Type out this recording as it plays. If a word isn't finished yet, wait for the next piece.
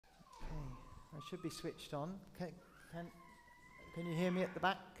should be switched on. Can you hear me at the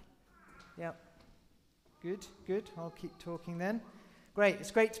back? Yeah. Good. I'll keep talking then. Great.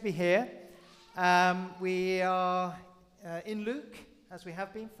 It's great to be here. We are in Luke, as we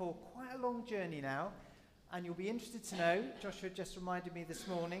have been for quite a long journey now. And you'll be interested to know, Joshua just reminded me this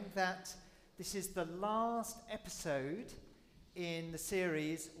morning, that this is the last episode in the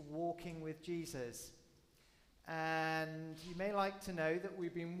series Walking with Jesus. And you may like to know that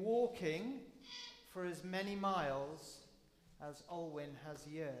we've been walking for as many miles as Olwyn has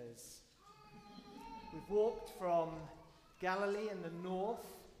years. We've walked from Galilee in the north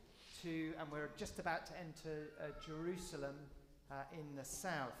and we're just about to enter Jerusalem in the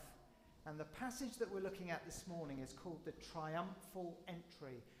south. And the passage that we're looking at this morning is called the Triumphal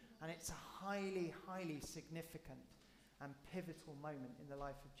Entry. And it's a highly, highly significant and pivotal moment in the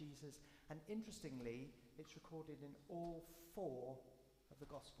life of Jesus. And interestingly, it's recorded in all 4 of the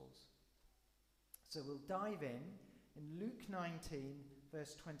Gospels. So we'll dive in Luke 19,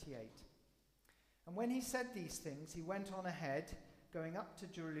 verse 28. And when he said these things, he went on ahead, going up to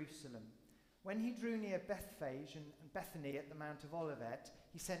Jerusalem. When he drew near Bethphage and Bethany at the Mount of Olivet,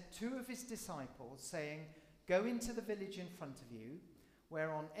 he sent 2 of his disciples, saying, "Go into the village in front of you,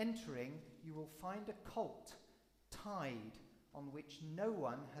 where on entering you will find a colt tied, on which no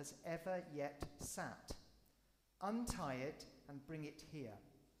one has ever yet sat. Untie it and bring it here.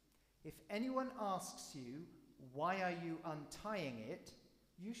 If anyone asks you, 'Why are you untying it?'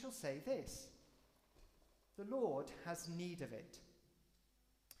 you shall say this: 'The Lord has need of it.'"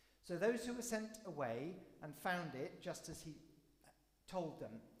 So those who were sent away and found it just as he told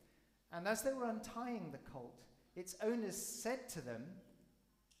them. And as they were untying the colt, its owners said to them,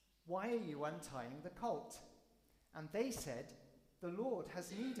 "Why are you untying the colt?" And they said, "The Lord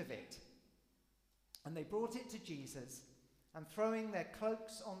has need of it." And they brought it to Jesus, and throwing their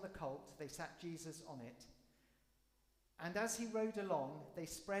cloaks on the colt, they sat Jesus on it. And as he rode along, they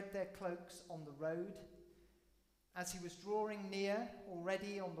spread their cloaks on the road. As he was drawing near,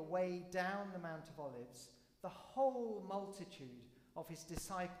 already on the way down the Mount of Olives, the whole multitude of his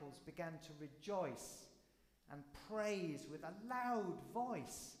disciples began to rejoice and praise with a loud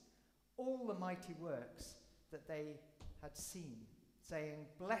voice all the mighty works that they had seen, saying,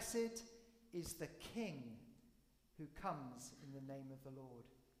 "Blessed is the King who comes in the name of the Lord.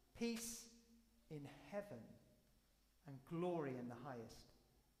 Peace in heaven and glory in the highest."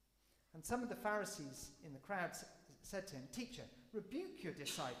 And some of the Pharisees in the crowd said to him, "Teacher, rebuke your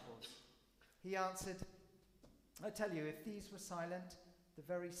disciples." He answered, "I tell you, if these were silent, the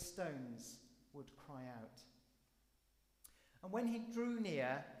very stones would cry out." And when he drew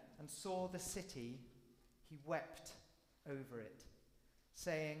near and saw the city, he wept over it,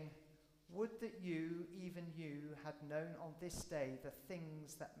 saying, "Would that you, even you, had known on this day the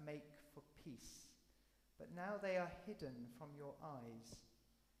things that make for peace. But now they are hidden from your eyes.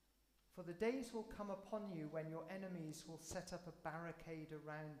 For the days will come upon you when your enemies will set up a barricade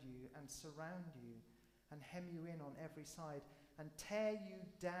around you and surround you and hem you in on every side and tear you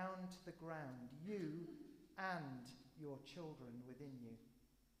down to the ground, you and your children within you.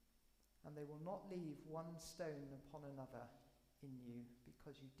 And they will not leave one stone upon another in you,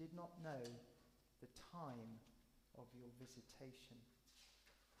 because you did not know the time of your visitation."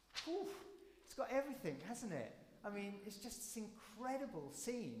 Oof, it's got everything, hasn't it? I mean, it's just this incredible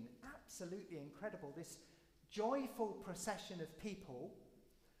scene, absolutely incredible. This joyful procession of people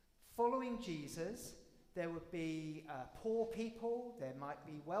following Jesus. There would be poor people, there might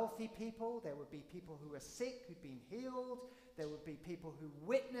be wealthy people, there would be people who were sick, who'd been healed, there would be people who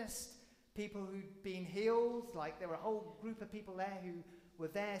witnessed people who'd been healed. Like, there were a whole group of people there who were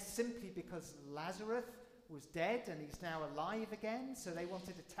there simply because Lazarus was dead and he's now alive again. So they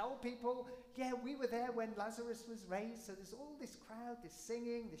wanted to tell people, "Yeah, we were there when Lazarus was raised." So there's all this crowd, this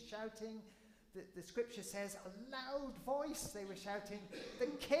singing, this shouting. The scripture says, a loud voice they were shouting, "The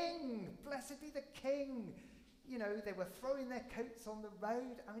King! Blessed be the King!" You know, they were throwing their coats on the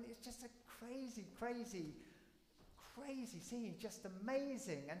road. I mean, it's just a crazy, crazy, crazy scene. Just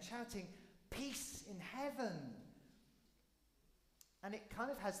amazing. And shouting, "Peace in heaven." And it kind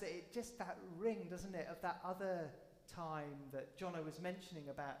of has just that ring, doesn't it, of that other time that Jono was mentioning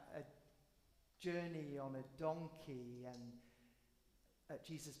about a journey on a donkey and at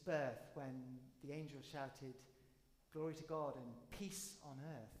Jesus' birth, when the angel shouted, "Glory to God and peace on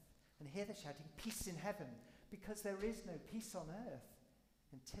earth." And here they're shouting, "Peace in heaven," because there is no peace on earth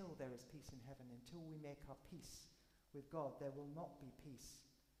until there is peace in heaven. Until we make our peace with God, there will not be peace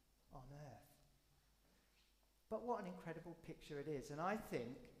on earth. But what an incredible picture it is. And I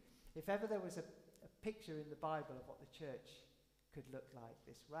think if ever there was a picture in the Bible of what the church could look like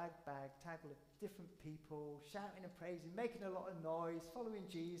this rag-bag taggle of different people shouting and praising, making a lot of noise, following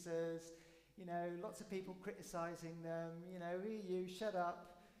Jesus, lots of people criticizing them, who are you, shut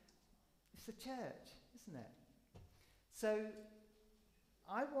up. It's the church, isn't it? So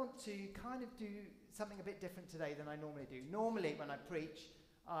I want to kind of do something a bit different today than I normally do. Normally when I preach,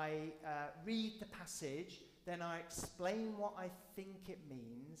 I read the passage, then I explain what I think it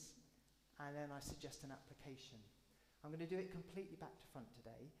means, and then I suggest an application. I'm going to do it completely back to front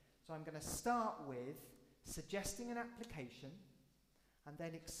today. So I'm going to start with suggesting an application and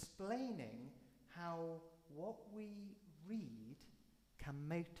then explaining how what we read can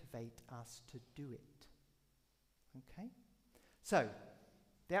motivate us to do it. Okay? So,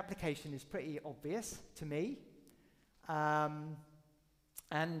 the application is pretty obvious to me. And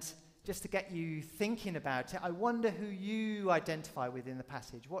just to get you thinking about it, I wonder who you identify with in the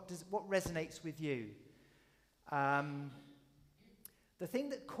passage. What resonates with you? The thing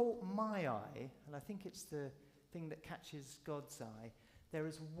that caught my eye, and I think it's the thing that catches God's eye, there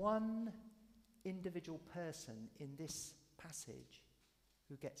is one individual person in this passage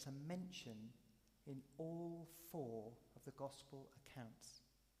who gets a mention in all 4 of the gospel accounts,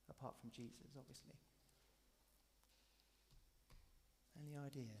 apart from Jesus, obviously. Any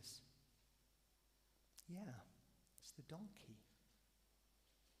ideas? Yeah, it's the donkey.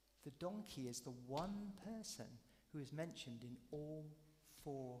 The donkey is the one person who is mentioned in all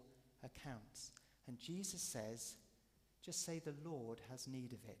 4 accounts. And Jesus says, just say the Lord has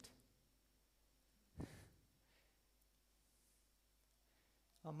need of it.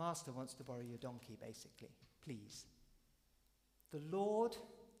 Our master wants to borrow your donkey, basically. Please. The Lord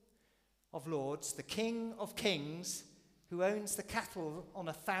of Lords, the King of Kings, who owns the cattle on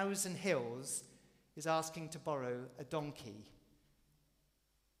 1,000 hills, is asking to borrow a donkey.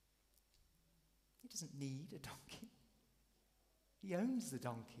 He doesn't need a donkey. He owns the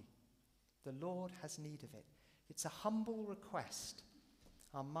donkey. The Lord has need of it. It's a humble request.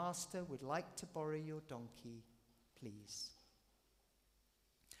 Our master would like to borrow your donkey, please.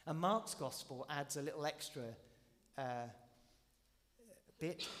 And Mark's gospel adds a little extra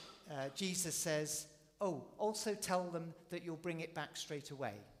bit. Jesus says, also tell them that you'll bring it back straight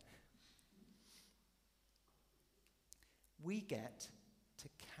away. We get to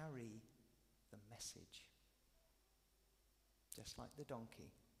carry the message, just like the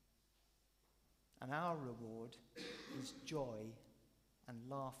donkey. And our reward is joy and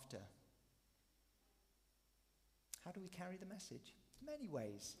laughter. How do we carry the message? Many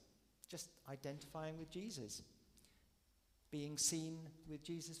ways. Just identifying with Jesus, being seen with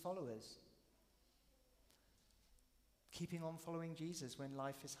Jesus' followers, keeping on following Jesus when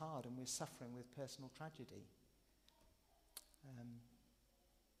life is hard and we're suffering with personal tragedy,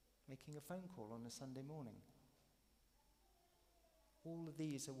 making a phone call on a Sunday morning. All of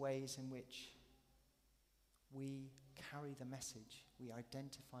these are ways in which we carry the message, we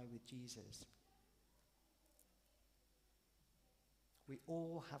identify with Jesus. We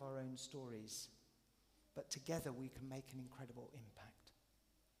all have our own stories, but together we can make an incredible impact.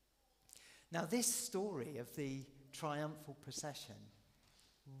 Now, this story of the triumphal procession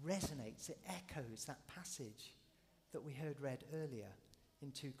resonates, it echoes that passage that we heard read earlier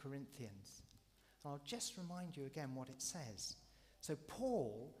in 2 Corinthians. And I'll just remind you again what it says. So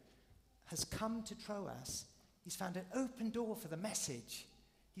Paul has come to Troas. He's found an open door for the message.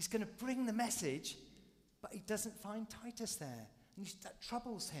 He's going to bring the message, but he doesn't find Titus there. And that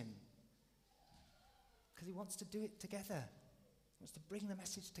troubles him because he wants to do it together. He wants to bring the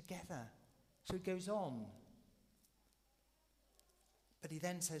message together. So he goes on. But he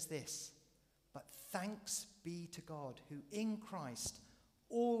then says this, but thanks be to God who in Christ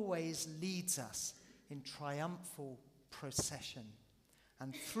always leads us in triumphal procession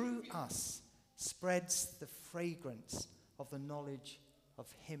and through us spreads the fragrance of the knowledge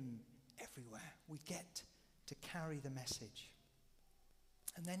of him everywhere. We get to carry the message.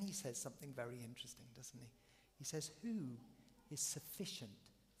 And then he says something very interesting, doesn't he? He says, who is sufficient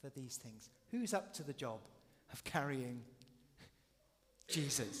for these things? Who's up to the job of carrying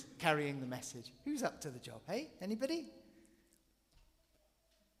Jesus, carrying the message? Who's up to the job? Hey, anybody?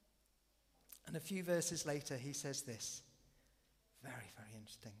 And a few verses later, he says this. Very, very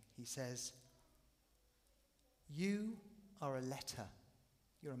interesting. He says, you are a letter.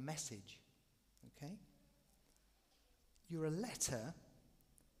 You're a message. Okay? You're a letter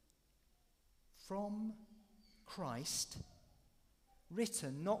from Christ,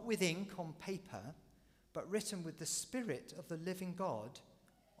 written not with ink on paper, but written with the Spirit of the living God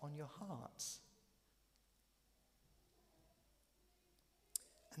on your hearts.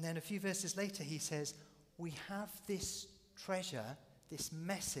 And then a few verses later he says, we have this treasure this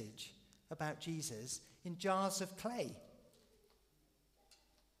message about Jesus in jars of clay.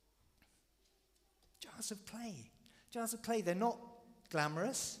 Jars of clay. Jars of clay. They're not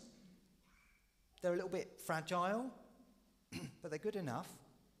glamorous. They're a little bit fragile, but they're good enough.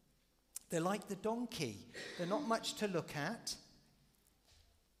 They're like the donkey. They're not much to look at,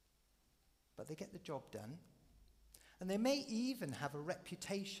 but they get the job done. And they may even have a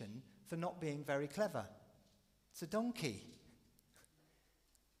reputation for not being very clever. It's a donkey.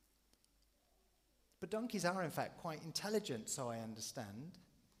 But donkeys are, in fact, quite intelligent, so I understand,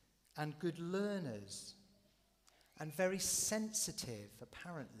 and good learners, and very sensitive,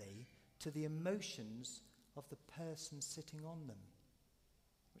 apparently, to the emotions of the person sitting on them,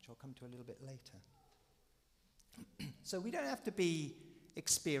 which I'll come to a little bit later. So we don't have to be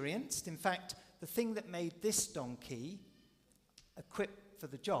experienced. In fact, the thing that made this donkey equipped for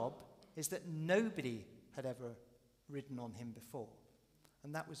the job is that nobody had ever ridden on him before.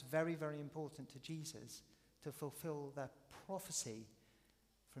 And that was very, very important to Jesus to fulfill that prophecy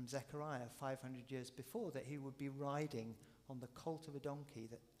from Zechariah 500 years before, that he would be riding on the colt of a donkey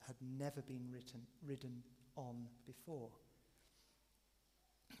that had never been ridden on before.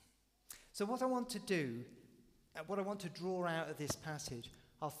 So what I want to do, what I want to draw out of this passage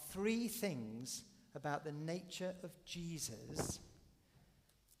are three things about the nature of Jesus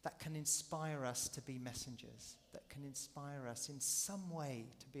that can inspire us to be messengers, that can inspire us in some way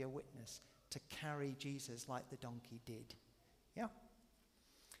to be a witness, to carry Jesus like the donkey did. Yeah?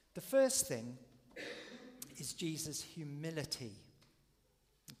 The first thing is Jesus' humility.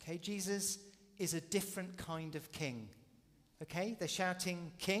 Okay, Jesus is a different kind of king. Okay, they're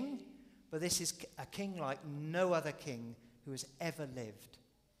shouting king, but this is a king like no other king who has ever lived.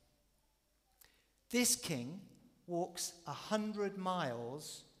 This king walks 100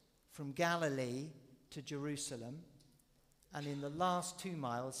 miles from Galilee to Jerusalem, and in the last 2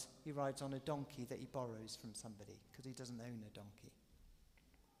 miles he rides on a donkey that he borrows from somebody because he doesn't own a donkey.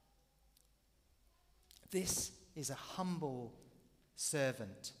 This is a humble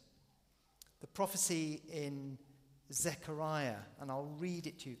servant. The prophecy in Zechariah, and I'll read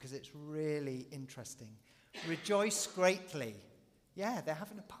it to you because it's really interesting. Rejoice greatly. Yeah, they're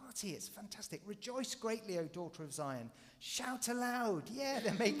having a party. It's fantastic. Rejoice greatly, O daughter of Zion. Shout aloud. Yeah,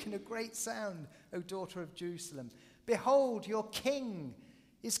 they're making a great sound, O daughter of Jerusalem. Behold, your king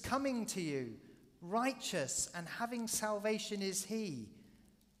is coming to you. Righteous and having salvation is he,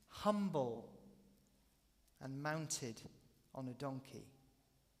 humble and mounted on a donkey.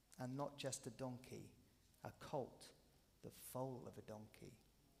 And not just a donkey, a colt, the foal of a donkey.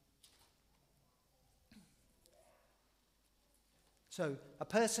 So, a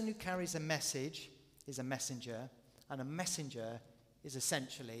person who carries a message is a messenger, and a messenger is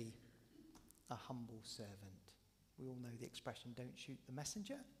essentially a humble servant. We all know the expression, don't shoot the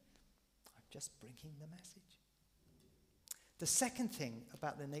messenger. I'm just bringing the message. The second thing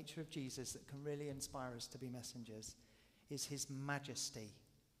about the nature of Jesus that can really inspire us to be messengers is his majesty.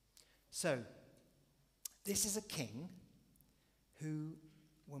 So, this is a king who,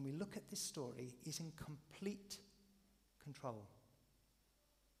 when we look at this story, is in complete control.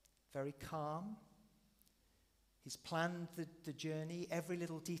 Very calm. He's planned the journey, every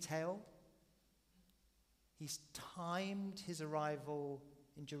little detail. He's timed his arrival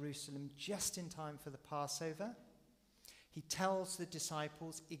in Jerusalem just in time for the Passover. He tells the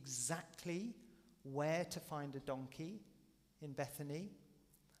disciples exactly where to find a donkey in Bethany.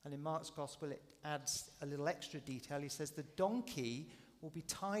 And in Mark's Gospel, it adds a little extra detail. He says the donkey will be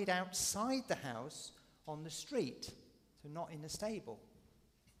tied outside the house on the street, so not in a stable.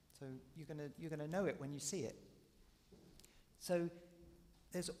 So you're gonna know it when you see it. So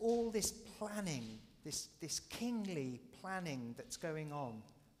there's all this planning, this kingly planning that's going on.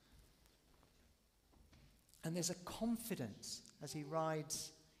 And there's a confidence as he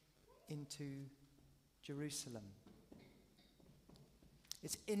rides into Jerusalem.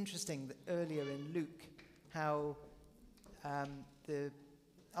 It's interesting that earlier in Luke, how the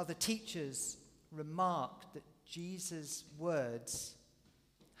other teachers remarked that Jesus' words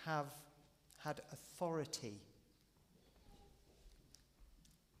have had authority.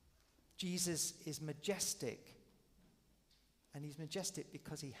 Jesus is majestic, and he's majestic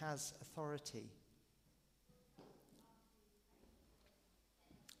because he has authority.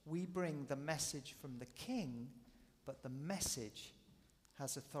 We bring the message from the king, but the message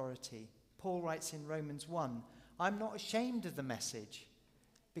has authority. Paul writes in Romans 1, I'm not ashamed of the message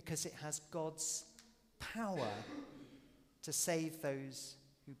because it has God's power to save those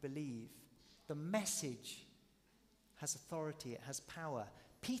who believe. The message has authority, it has power.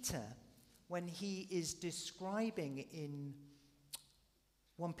 Peter when he is describing in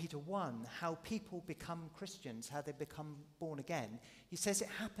 1 Peter 1 how people become Christians, how they become born again. He says it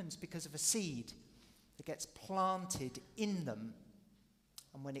happens because of a seed that gets planted in them,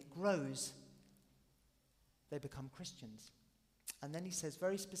 and when it grows, they become Christians. And then he says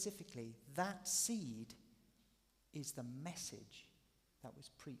very specifically, that seed is the message that was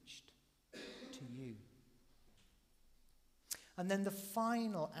preached to you. And then the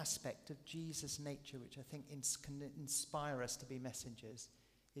final aspect of Jesus' nature, which I think can inspire us to be messengers,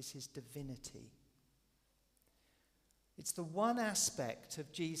 is his divinity. It's the one aspect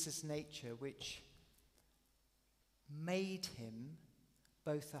of Jesus' nature which made him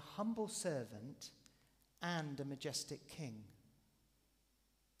both a humble servant and a majestic king.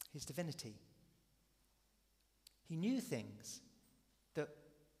 His divinity. He knew things that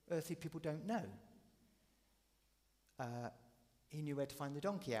earthly people don't know. He knew where to find the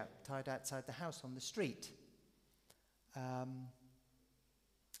donkey tied outside the house on the street.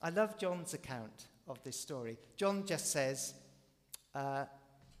 I love John's account of this story. John just says,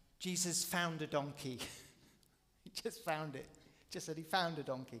 Jesus found a donkey. He just found it. Just said he found a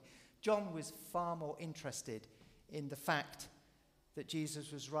donkey. John was far more interested in the fact that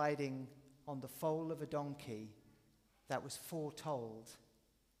Jesus was riding on the foal of a donkey that was foretold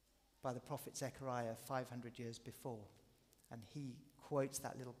by the prophet Zechariah 500 years before. And he quotes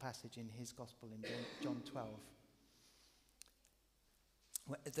that little passage in his gospel in John 12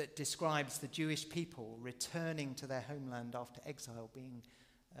 that describes the Jewish people returning to their homeland after exile, being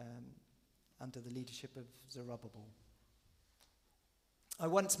under the leadership of Zerubbabel. I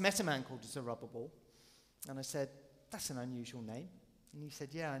once met a man called Zerubbabel, and I said, "That's an unusual name." And he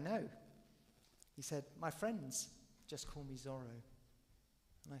said, "Yeah, I know." He said, "My friends just call me Zorro."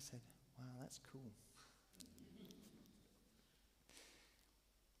 And I said, "Wow, that's cool."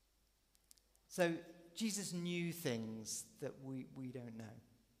 So Jesus knew things that we don't know,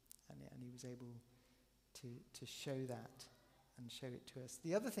 and he was able to show that and show it to us.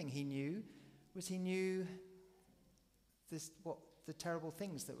 The other thing he knew was he knew what the terrible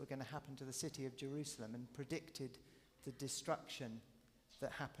things that were going to happen to the city of Jerusalem, and predicted the destruction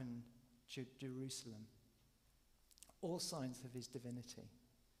that happened to Jerusalem. All signs of his divinity.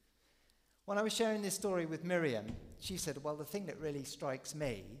 When I was sharing this story with Miriam, she said, "Well, the thing that really strikes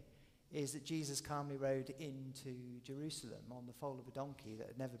me is that Jesus calmly rode into Jerusalem on the foal of a donkey that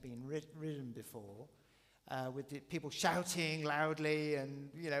had never been ridden before, with the people shouting loudly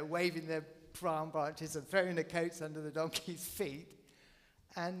and, waving their palm branches and throwing their coats under the donkey's feet.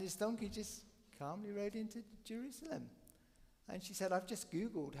 And this donkey just calmly rode into Jerusalem." And she said, "I've just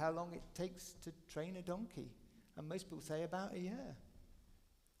Googled how long it takes to train a donkey, and most people say about a year."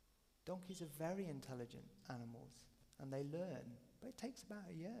 Donkeys are very intelligent animals, and they learn, but it takes about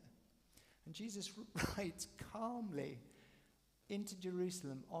a year. And Jesus rides calmly into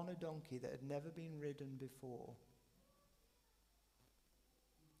Jerusalem on a donkey that had never been ridden before.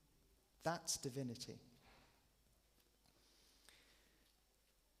 That's divinity.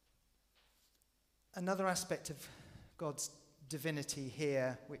 Another aspect of God's divinity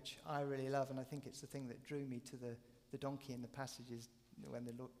here, which I really love, and I think it's the thing that drew me to the donkey in the passages when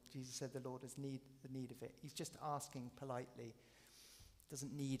Jesus said the Lord has the need of it. He's just asking politely.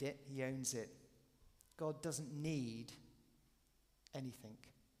 Doesn't need it, he owns it. God doesn't need anything.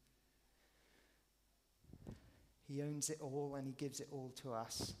 He owns it all, and he gives it all to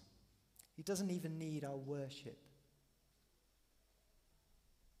us. He doesn't even need our worship.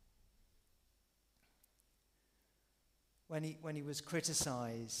 When he was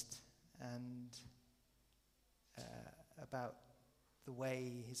criticized and about the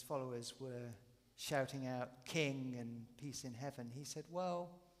way his followers were shouting out "King" and "Peace in heaven," he said,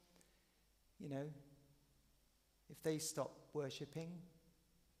 "Well, if they stopped worshipping,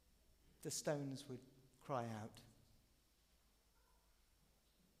 the stones would cry out."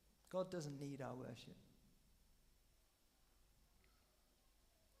 God doesn't need our worship.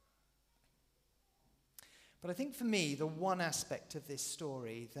 But I think for me, the one aspect of this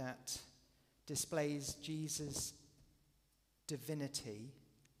story that displays Jesus' divinity,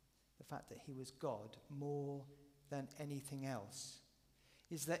 the fact that he was God more than anything else,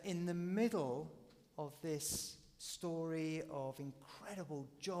 is that in the middle of this story of incredible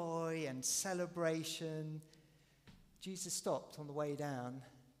joy and celebration, Jesus stopped on the way down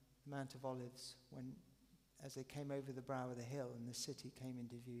the Mount of Olives as they came over the brow of the hill and the city came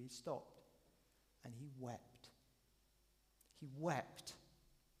into view. He stopped and he wept. He wept.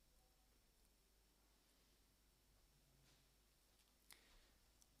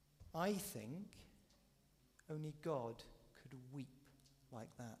 I think only God could weep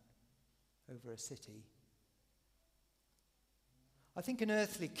like that. over a city. I think an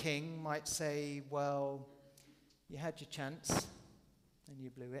earthly king might say, well, you had your chance and you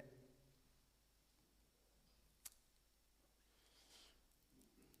blew it.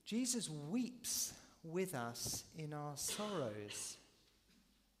 Jesus weeps with us in our sorrows.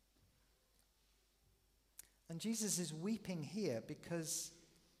 And Jesus is weeping here because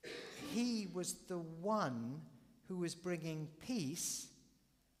he was the one who was bringing peace,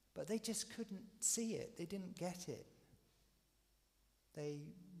 but they just couldn't see it. They didn't get it. They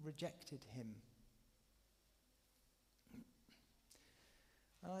rejected him.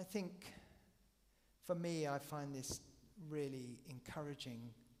 And I think, for me, I find this really encouraging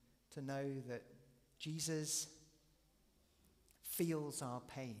to know that Jesus feels our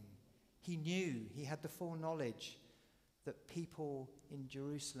pain. He knew, he had the foreknowledge that people in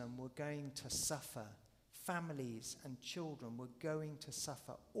Jerusalem were going to suffer. Families and children were going to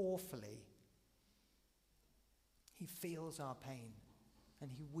suffer awfully. He feels our pain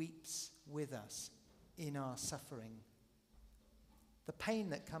and he weeps with us in our suffering. The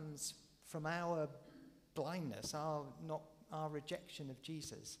pain that comes from our blindness, our rejection of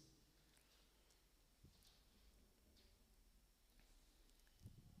Jesus.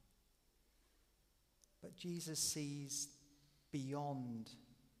 But Jesus sees beyond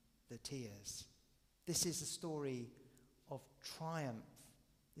the tears. This is a story of triumph.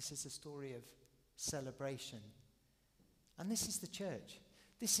 This is a story of celebration. And this is the church.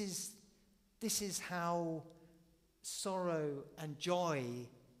 This is how sorrow and joy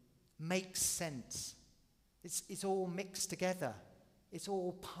makes sense. It's all mixed together. It's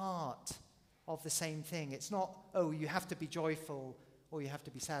all part of the same thing. It's not, oh, you have to be joyful or you have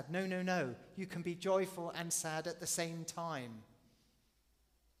to be sad. No, no, no. You can be joyful and sad at the same time.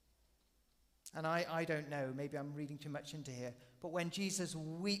 And I don't know, maybe I'm reading too much into here, but when Jesus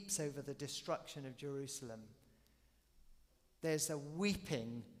weeps over the destruction of Jerusalem, there's a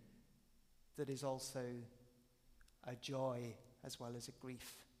weeping that is also a joy as well as a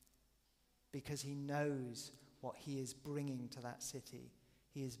grief, because he knows what he is bringing to that city.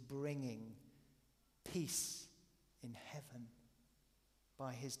 He is bringing peace in heaven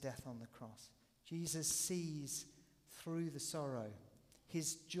by his death on the cross. Jesus sees through the sorrow.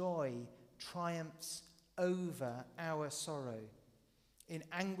 His joy triumphs over our sorrow. In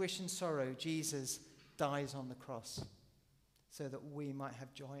anguish and sorrow, Jesus dies on the cross so that we might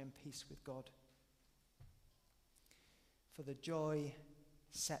have joy and peace with God. For the joy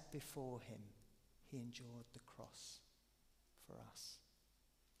set before him, he endured the cross for us.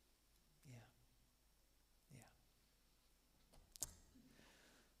 Yeah.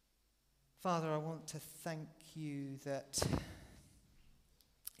 Father, I want to thank you that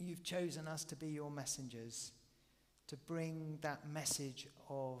you've chosen us to be your messengers, to bring that message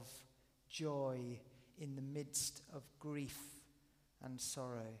of joy in the midst of grief and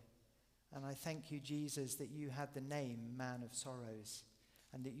sorrow. And I thank you, Jesus, that you had the name Man of Sorrows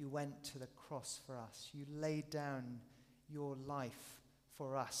and that you went to the cross for us. You laid down your life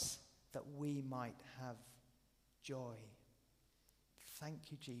for us that we might have joy.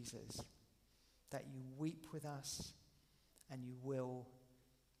 Thank you, Jesus, that you weep with us and you will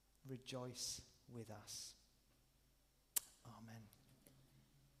rejoice with us. Amen.